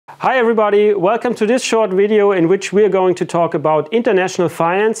Hi everybody, welcome to this short video in which we are going to talk about international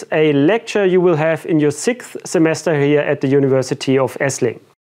finance, a lecture you will have in your 6th semester here at the University of Esslingen.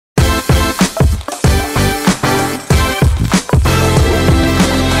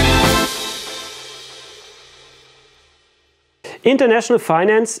 International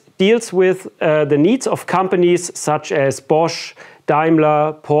finance deals with the needs of companies such as Bosch,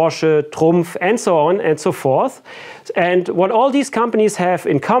 Daimler, Porsche, Trumpf, and so on and so forth. And what all these companies have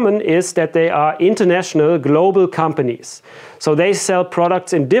in common is that they are international, global companies. So they sell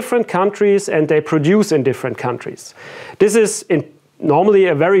products in different countries and they produce in different countries. This is normally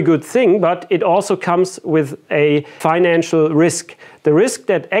a very good thing, but it also comes with a financial risk. The risk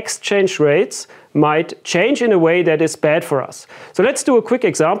that exchange rates might change in a way that is bad for us. So let's do a quick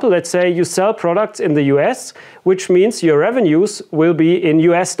example. Let's say you sell products in the US, which means your revenues will be in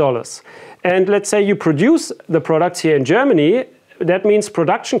US dollars. And let's say you produce the products here in Germany. That means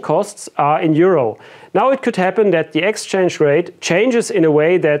production costs are in euro. Now it could happen that the exchange rate changes in a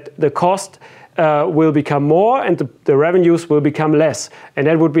way that the cost will become more and the revenues will become less. And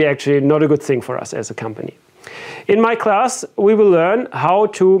that would be actually not a good thing for us as a company. In my class, we will learn how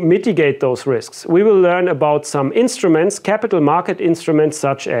to mitigate those risks. We will learn about some instruments, capital market instruments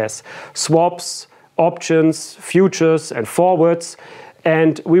such as swaps, options, futures, and forwards.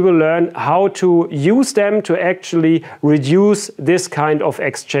 And we will learn how to use them to actually reduce this kind of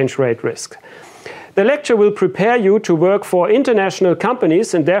exchange rate risk. The lecture will prepare you to work for international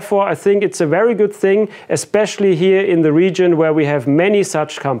companies, and therefore I think it's a very good thing, especially here in the region where we have many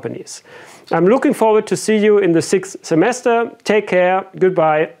such companies. I'm looking forward to see you in the 6th semester. Take care.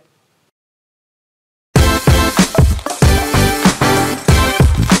 Goodbye.